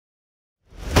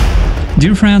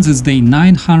Dear friends, it's day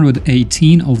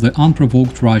 918 of the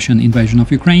unprovoked Russian invasion of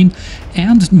Ukraine,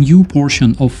 and new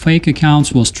portion of fake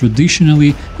accounts was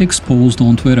traditionally exposed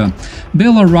on Twitter.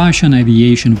 Belarusian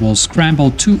aviation was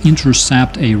scrambled to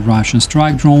intercept a Russian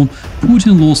strike drone.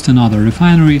 Putin lost another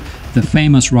refinery. The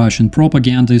famous Russian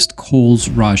propagandist calls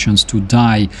Russians to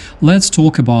die. Let's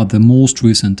talk about the most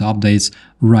recent updates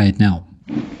right now.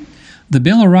 The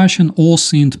Belarusian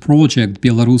OSINT project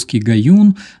Белорусский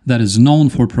Гаюн, that is known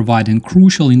for providing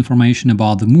crucial information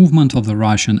about the movement of the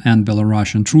Russian and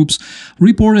Belarusian troops,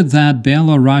 reported that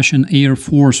Belarusian Air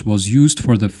Force was used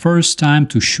for the first time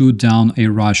to shoot down a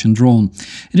Russian drone.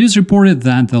 It is reported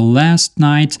that the last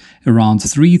night, around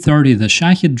 3:30, the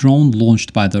Shahed drone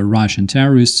launched by the Russian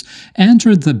terrorists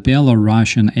entered the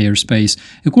Belarusian airspace.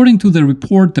 According to the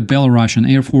report, the Belarusian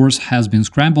Air Force has been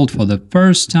scrambled for the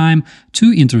first time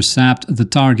to intercept the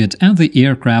target, and the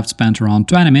aircraft spent around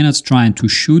 20 minutes trying to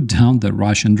shoot down the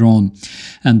Russian drone.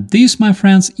 And this, my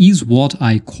friends, is what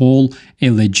I call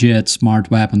a legit smart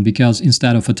weapon, because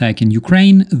instead of attacking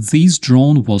Ukraine, this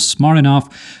drone was smart enough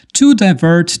to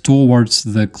divert towards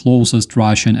the closest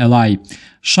Russian ally.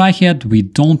 Shahed, we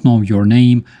don't know your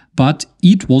name, but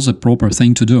it was a proper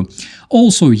thing to do.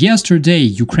 Also, yesterday,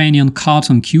 Ukrainian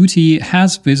Cotton Cutie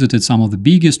has visited some of the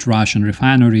biggest Russian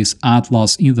refineries,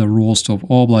 Atlas, in the Rostov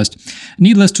Oblast.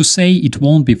 Needless to say, it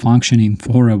won't be functioning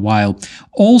for a while.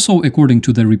 Also, according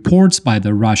to the reports by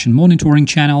the Russian monitoring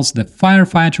channels, the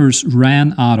firefighters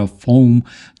ran out of foam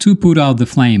to put out the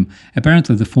flame.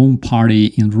 Apparently, the foam party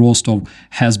in Rostov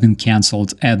has been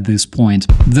cancelled at this point.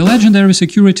 The legendary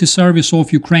security service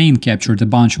of Ukraine captured a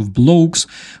bunch of blokes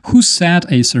who set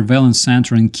a surveillance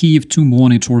center in Kyiv to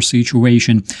monitor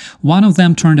situation. One of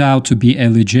them turned out to be a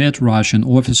legit Russian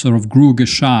officer of GRU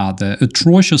GSH, the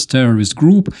atrocious terrorist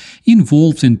group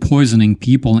involved in poisoning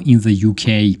people in the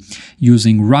UK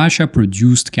using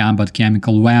Russia-produced combat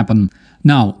chemical weapon.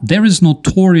 Now, there is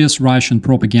notorious Russian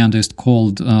propagandist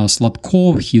called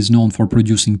Slatkov. He's known for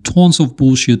producing tons of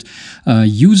bullshit,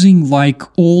 using like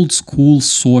old-school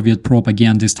Soviet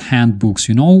propagandist handbooks,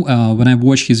 you know. When I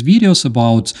watch his videos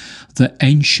about the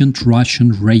ancient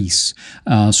Russian race,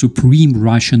 supreme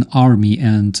Russian army,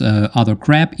 and other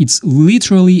crap, it's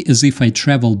literally as if I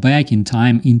travel back in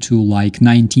time into like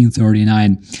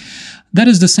 1939. That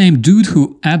is the same dude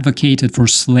who advocated for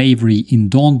slavery in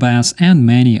Donbass and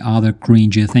many other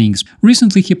cringy things.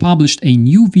 Recently, he published a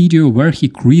new video where he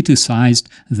criticized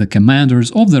the commanders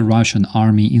of the Russian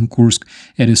army in Kursk.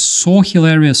 It is so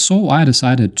hilarious, so I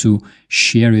decided to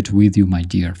share it with you, my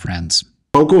dear friends.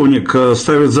 Полковник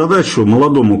ставит задачу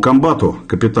молодому комбату,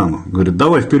 капитану, говорит,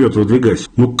 давай вперед выдвигайся.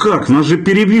 Ну как, нас же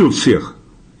перебьют всех.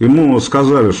 Ему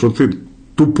сказали, что ты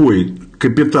тупой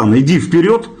капитан, иди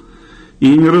вперед. И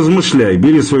не размышляй,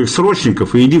 бери своих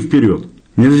срочников и иди вперед.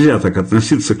 Нельзя так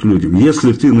относиться к людям.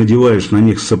 Если ты надеваешь на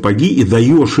них сапоги и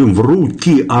даешь им в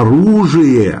руки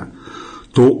оружие,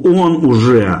 то он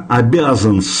уже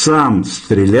обязан сам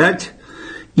стрелять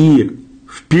и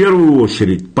в первую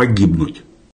очередь погибнуть.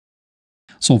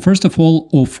 So first of all,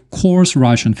 of course,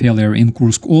 Russian failure in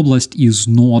Kursk Oblast is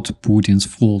not Putin's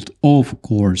fault. Of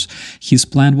course, his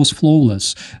plan was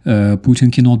flawless.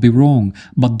 Putin cannot be wrong.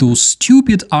 But those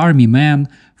stupid army men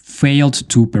failed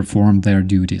to perform their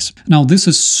duties. Now, this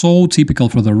is so typical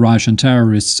for the Russian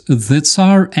terrorists. The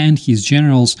Tsar and his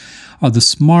generals are the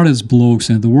smartest blokes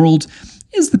in the world.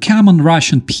 It's the common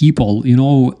Russian people, you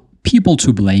know, people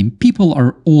to blame. People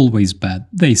are always bad.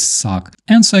 They suck.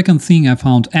 And second thing I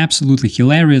found absolutely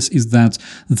hilarious is that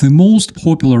the most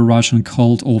popular Russian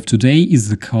cult of today is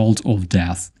the cult of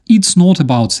death. It's not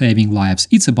about saving lives,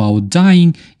 it's about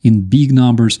dying in big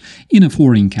numbers in a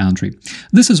foreign country.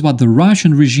 This is what the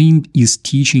Russian regime is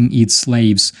teaching its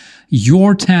slaves.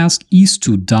 Your task is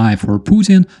to die for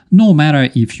Putin, no matter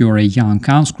if you're a young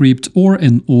conscript or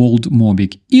an old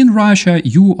mobbik. In Russia,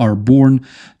 you are born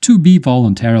to be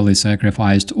voluntarily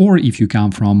sacrificed, or if you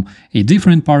come from a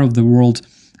different part of the world,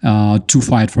 to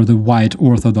fight for the white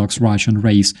Orthodox Russian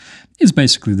race. Is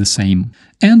basically the same.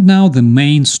 And now the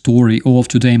main story of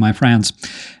today, my friends.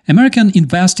 American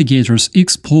investigators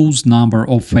exposed number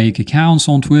of fake accounts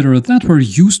on Twitter that were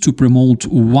used to promote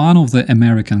one of the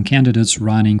American candidates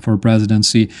running for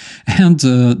presidency and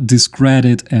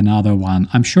discredit another one.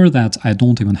 I'm sure that I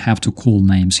don't even have to call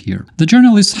names here. The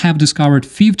journalists have discovered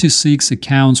 56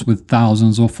 accounts with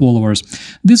thousands of followers.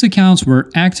 These accounts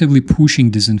were actively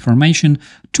pushing disinformation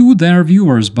to their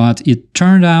viewers, but it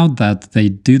turned out that they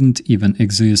didn't even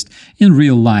exist in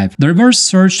real life. The reverse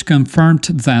search confirmed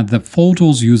that the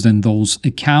photos used in those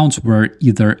accounts were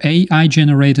either AI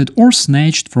generated or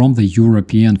snatched from the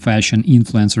European fashion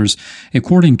influencers,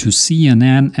 according to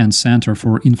CNN and Center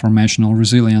for Informational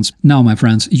Resilience. Now, my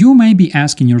friends, you may be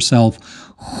asking yourself,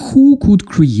 who could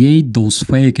create those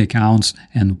fake accounts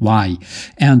and why?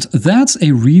 And that's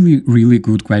a really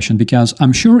good question, because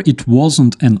I'm sure it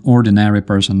wasn't an ordinary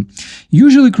person.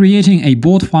 Usually creating a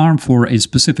bot farm for a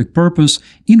specific purpose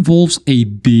involves a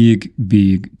big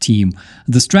team.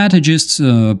 The strategists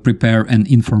prepare an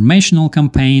informational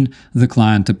campaign, the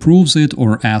client approves it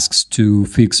or asks to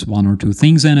fix one or two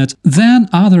things in it. Then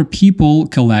other people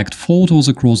collect photos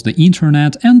across the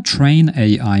internet and train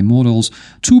AI models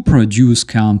to produce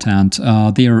content.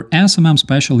 Their SMM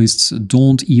specialists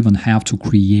don't even have to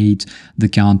create the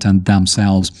content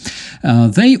themselves.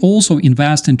 They also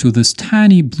invest into this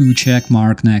tiny blue check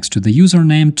mark next to the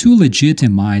username to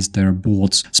legitimize their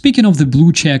bots. Speaking of the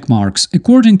blue check marks,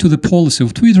 according to the policy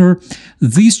of Twitter,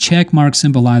 this check mark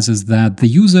symbolizes that the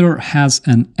user has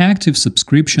an active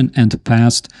subscription and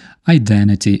passed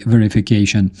identity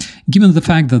verification. Given the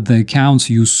fact that the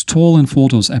accounts use stolen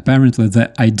photos, apparently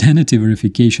the identity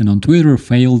verification on Twitter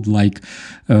failed like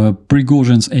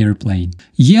Prigozhin's airplane.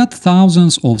 Yet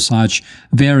thousands of such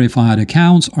verified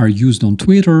accounts are used on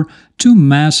Twitter to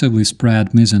massively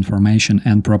spread misinformation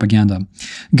and propaganda.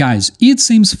 Guys, it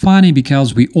seems funny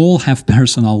because we all have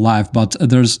personal life, but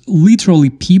there's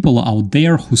literally people out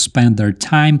there who spend their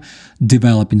time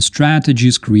developing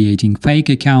strategies, creating fake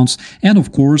accounts, and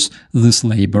of course, this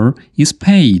labor is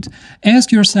paid.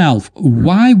 Ask yourself,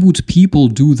 why would people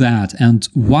do that and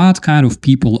what kind of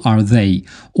people are they?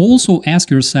 Also ask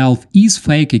yourself, is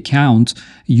fake account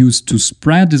used to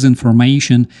spread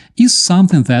disinformation is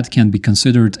something that can be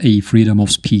considered a freedom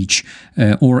of speech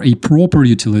or a proper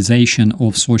utilization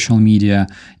of social media,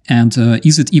 and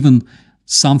is it even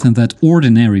something that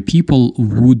ordinary people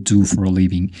would do for a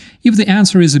living? If the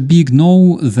answer is a big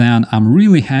no, then I'm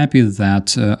really happy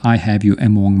that I have you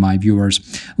among my viewers.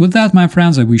 With that, my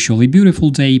friends, I wish you all a beautiful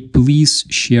day. Please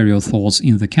share your thoughts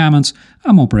in the comments.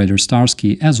 I'm Operator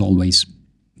Starsky. As always,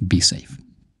 be safe.